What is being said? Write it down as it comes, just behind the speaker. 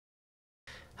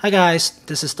Hi guys,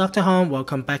 this is Dr. Han.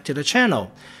 Welcome back to the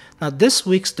channel. Now this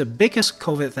week's the biggest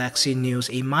COVID vaccine news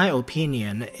in my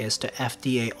opinion is the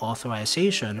FDA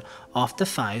authorization of the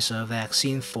Pfizer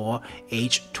vaccine for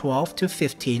age 12 to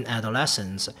 15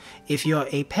 adolescents. If you're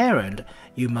a parent,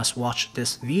 you must watch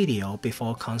this video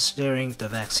before considering the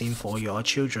vaccine for your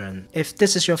children. If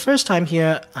this is your first time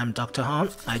here, I'm Dr.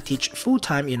 Han. I teach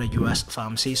full-time in a US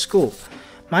pharmacy school.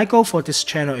 My goal for this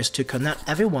channel is to connect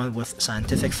everyone with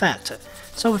scientific fact.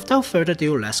 So without further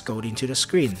ado, let's go into the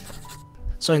screen.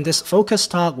 So in this focus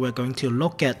talk, we're going to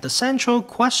look at the central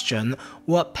question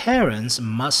what parents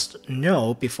must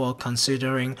know before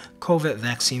considering COVID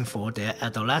vaccine for their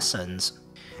adolescents.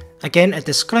 Again, a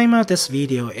disclaimer, this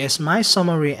video is my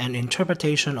summary and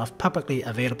interpretation of publicly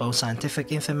available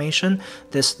scientific information.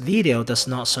 This video does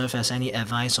not serve as any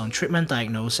advice on treatment,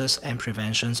 diagnosis, and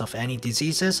preventions of any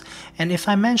diseases. And if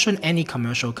I mention any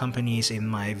commercial companies in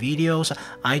my videos,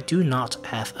 I do not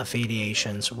have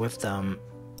affiliations with them.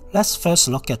 Let's first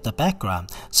look at the background.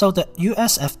 So the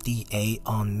US FDA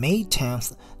on May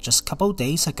 10th, just a couple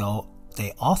days ago,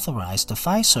 they authorized the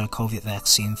Pfizer COVID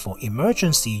vaccine for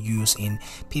emergency use in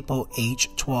people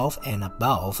aged 12 and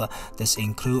above. This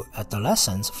includes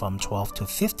adolescents from 12 to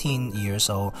 15 years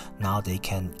old. Now they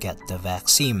can get the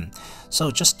vaccine.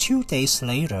 So just 2 days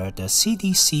later, the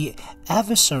CDC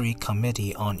Advisory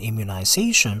Committee on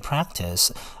Immunization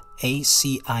Practice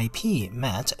ACIP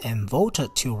met and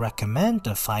voted to recommend the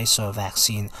Pfizer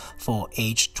vaccine for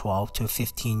age 12 to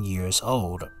 15 years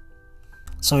old.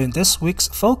 So in this week's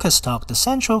Focus Talk, the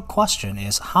central question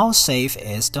is how safe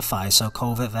is the Pfizer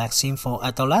COVID vaccine for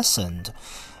adolescents?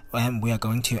 And we are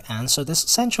going to answer this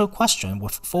central question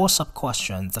with 4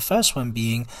 sub-questions. The first one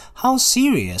being, how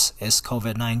serious is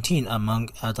COVID-19 among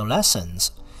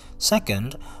adolescents?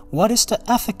 Second, what is the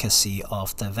efficacy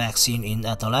of the vaccine in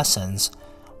adolescents?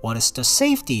 What is the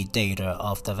safety data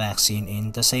of the vaccine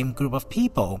in the same group of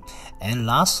people? And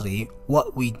lastly,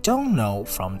 what we don't know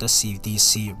from the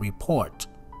CDC report.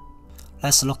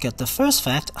 Let's look at the first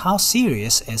fact, how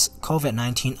serious is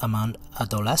COVID-19 among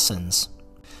adolescents?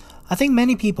 I think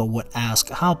many people would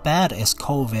ask how bad is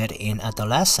COVID in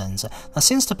adolescents. Now,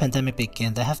 since the pandemic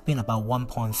began, there have been about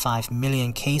 1.5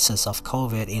 million cases of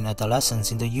COVID in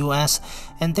adolescents in the US,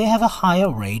 and they have a higher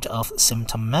rate of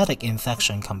symptomatic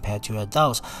infection compared to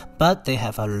adults, but they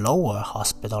have a lower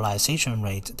hospitalization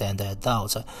rate than the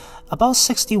adults. About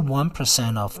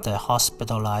 61% of the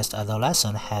hospitalized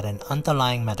adolescents had an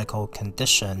underlying medical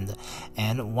condition,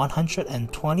 and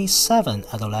 127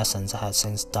 adolescents had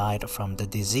since died from the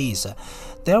disease.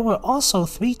 There were also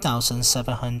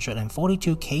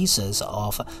 3,742 cases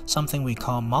of something we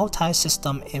call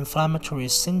multi-system inflammatory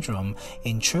syndrome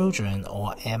in children,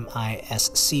 or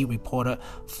MIS-C, reported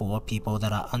for people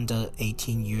that are under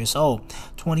 18 years old.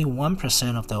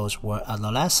 21% of those were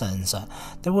adolescents.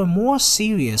 There were more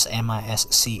serious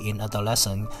MIS-C in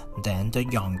adolescents than the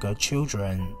younger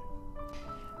children.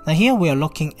 Now here we are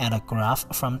looking at a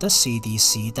graph from the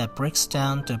CDC that breaks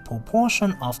down the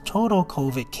proportion of total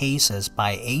COVID cases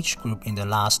by age group in the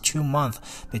last 2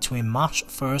 months between March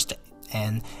 1st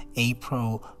and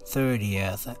April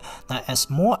 30th. Now as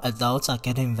more adults are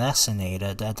getting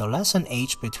vaccinated, the adolescent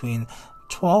age between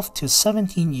 12 to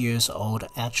 17 years old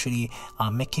actually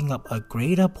are making up a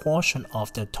greater portion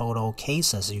of the total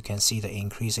cases. You can see the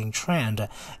increasing trend,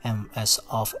 and as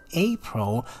of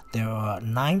April, there are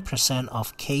 9%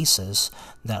 of cases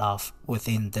that are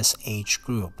within this age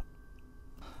group.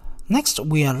 Next,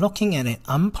 we are looking at an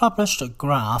unpublished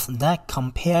graph that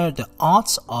compares the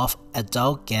odds of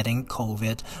adults getting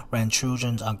COVID when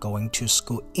children are going to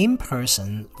school in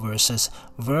person versus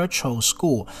virtual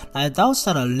school. Now, adults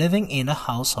that are living in a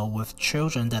household with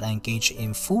children that engage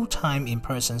in full-time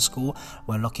in-person school,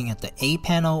 we're looking at the A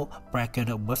panel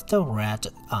bracketed with the red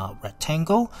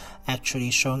rectangle,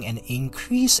 actually showing an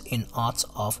increase in odds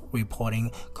of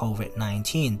reporting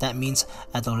COVID-19. That means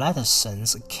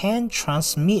adolescents can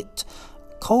transmit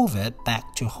COVID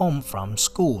back to home from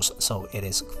schools, so it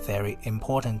is very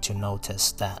important to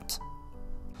notice that.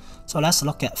 So let's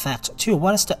look at fact 2.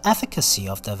 What is the efficacy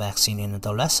of the vaccine in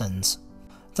adolescents?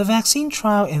 The vaccine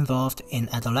trial involved in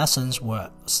adolescents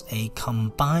was a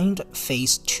combined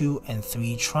phase 2 and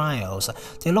 3 trials.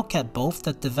 They look at both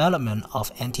the development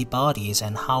of antibodies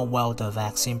and how well the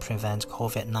vaccine prevents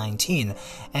COVID-19.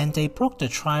 And they broke the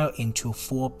trial into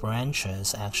 4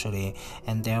 branches actually.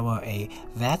 And there were a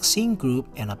vaccine group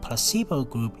and a placebo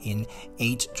group in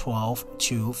age 12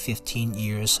 to 15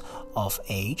 years of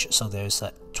age. So there's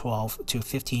a 12 to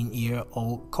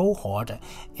 15-year-old cohort,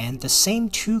 and the same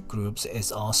two groups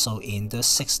is also in the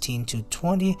 16 to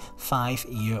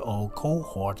 25-year-old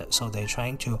cohort. So they're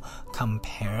trying to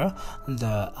compare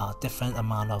the different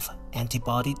amount of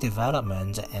antibody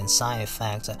development and side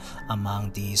effects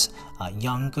among these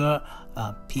younger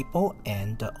people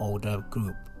and the older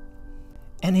group.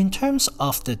 And in terms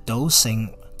of the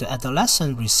dosing, the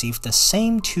adolescent received the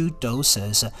same 2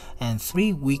 doses and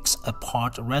 3 weeks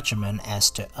apart regimen as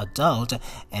the adult,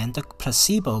 and the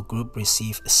placebo group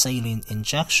received saline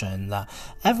injection.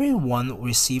 Everyone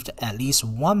received at least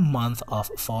 1 month of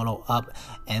follow-up,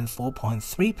 and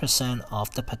 4.3%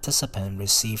 of the participants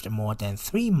received more than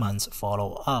 3 months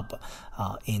follow-up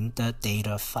in the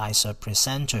data Pfizer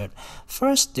presented.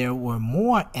 First, there were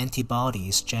more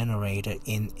antibodies generated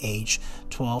in age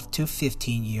 12 to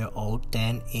 15-year-old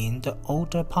than in the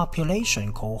older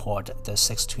population cohort, the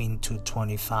 16 to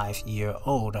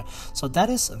 25-year-old. So that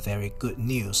is very good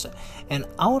news. And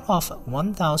out of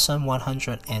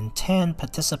 1,110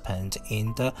 participants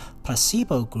in the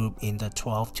placebo group in the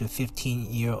 12 to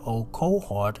 15-year-old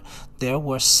cohort, there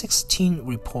were 16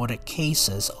 reported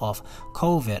cases of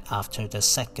COVID after the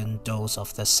second dose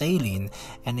of the saline,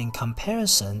 and in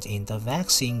comparison, in the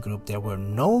vaccine group, there were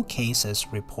no cases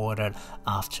reported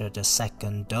after the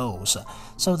second dose.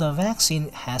 So the vaccine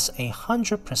has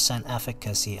 100%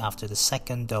 efficacy after the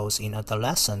second dose in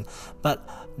adolescents, but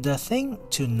the thing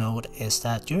to note is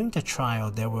that during the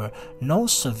trial, there were no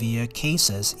severe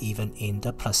cases even in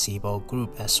the placebo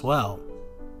group as well.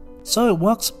 So it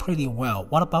works pretty well.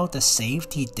 What about the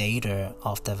safety data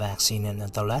of the vaccine in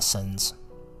adolescents?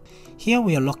 Here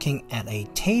we are looking at a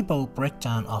table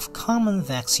breakdown of common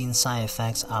vaccine side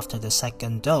effects after the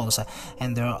second dose,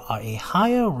 and there are a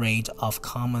higher rate of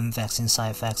common vaccine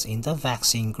side effects in the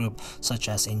vaccine group, such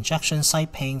as injection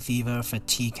site pain, fever,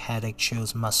 fatigue, headache,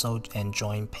 chills, muscle and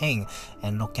joint pain.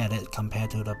 And look at it compared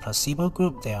to the placebo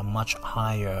group, they are much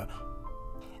higher.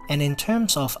 And in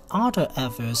terms of other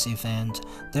adverse events,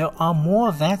 there are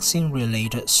more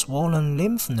vaccine-related swollen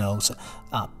lymph nodes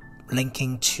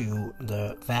linking to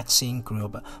the vaccine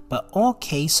group, but all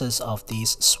cases of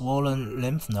these swollen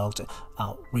lymph nodes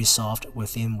are resolved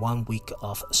within 1 week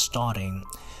of starting.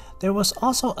 There was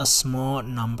also a small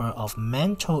number of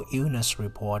mental illness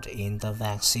reports in the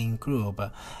vaccine group,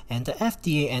 and the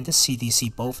FDA and the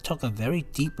CDC both took a very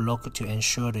deep look to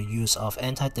ensure the use of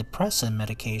antidepressant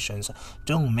medications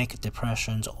don't make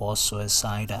depression or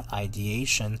suicidal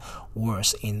ideation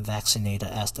worse in vaccinated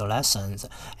adolescents.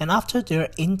 And after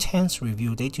their intense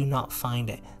review, they do not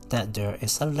find that there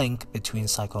is a link between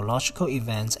psychological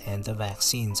events and the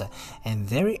vaccines, and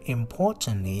very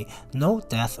importantly, no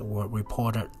deaths were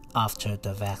reported after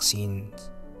the vaccine.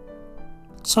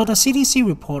 So the CDC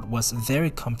report was very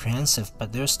comprehensive,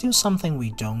 but there's still something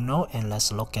we don't know, and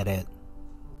let's look at it.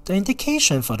 The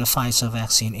indication for the Pfizer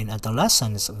vaccine in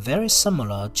adolescents is very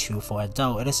similar to for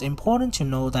adults. It is important to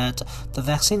know that the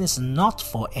vaccine is not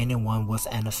for anyone with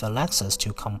anaphylaxis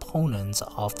to components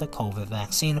of the COVID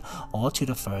vaccine or to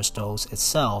the first dose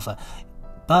itself.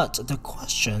 But the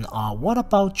question are, what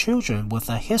about children with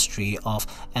a history of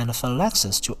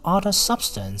anaphylaxis to other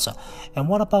substance? And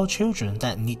what about children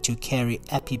that need to carry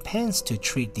EpiPens to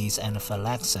treat these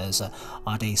anaphylaxis?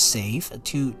 Are they safe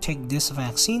to take these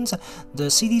vaccines? The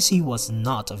CDC was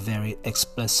not very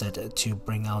explicit to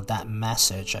bring out that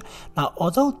message. Now,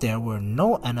 although there were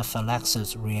no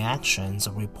anaphylaxis reactions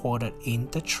reported in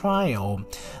the trial,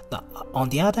 on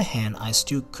the other hand, I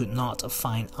still could not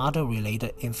find other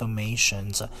related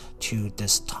information to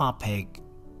this topic.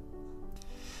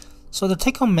 So the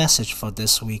take-home message for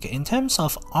this week in terms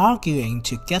of arguing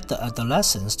to get the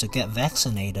adolescents to get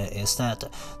vaccinated is that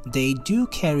they do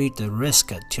carry the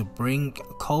risk to bring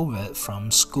COVID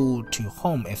from school to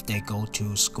home if they go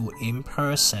to school in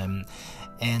person.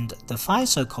 And the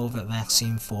Pfizer COVID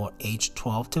vaccine for age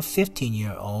 12 to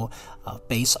 15-year-old,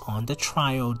 based on the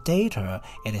trial data,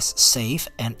 it is safe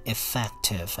and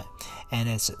effective. And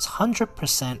it's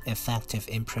 100% effective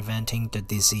in preventing the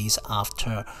disease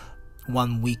after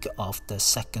 1 week of the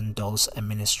second dose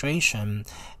administration,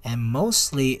 and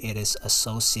mostly it is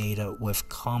associated with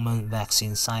common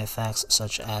vaccine side effects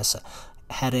such as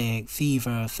headache,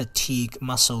 fever, fatigue,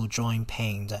 muscle joint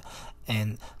pain.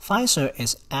 And Pfizer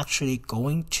is actually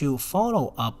going to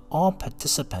follow up all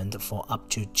participants for up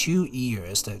to 2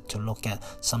 years to look at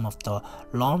some of the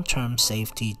long-term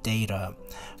safety data.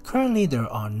 Currently,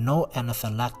 there are no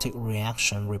anaphylactic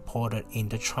reaction reported in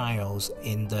the trials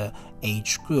in the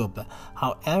age group.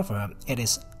 However, it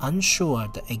is unsure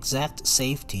the exact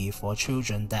safety for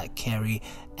children that carry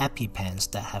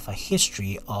EpiPens that have a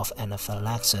history of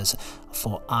anaphylaxis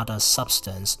for other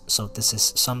substance. So this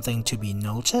is something to be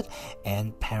noted,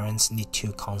 and parents need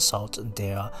to consult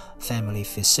their family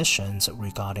physicians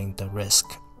regarding the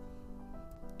risk.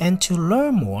 And to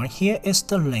learn more, here is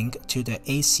the link to the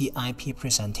ACIP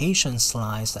presentation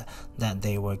slides that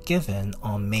they were given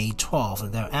on May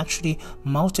 12th. There are actually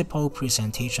multiple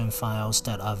presentation files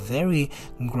that are very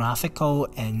graphical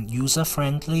and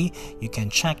user-friendly. You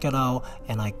can check it out,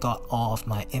 and I got all of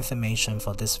my information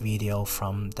for this video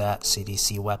from the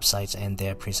CDC websites and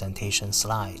their presentation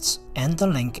slides. And the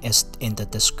link is in the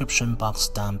description box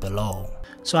down below.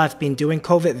 So I've been doing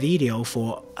COVID video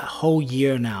for a whole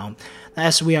year now.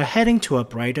 As we are heading to a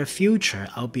brighter future,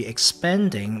 I'll be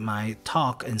expanding my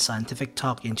talk and scientific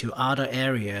talk into other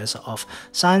areas of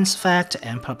science fact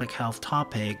and public health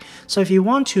topic. So if you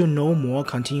want to know more,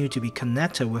 continue to be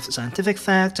connected with scientific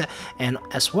fact, and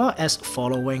as well as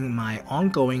following my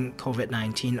ongoing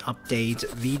COVID-19 update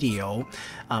video,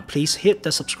 please hit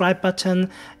the subscribe button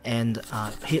and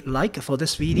hit like for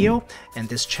this video, and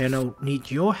this channel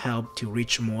needs your help to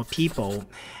reach more people.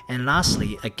 And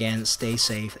lastly, again, stay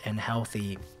safe and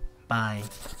healthy. Bye.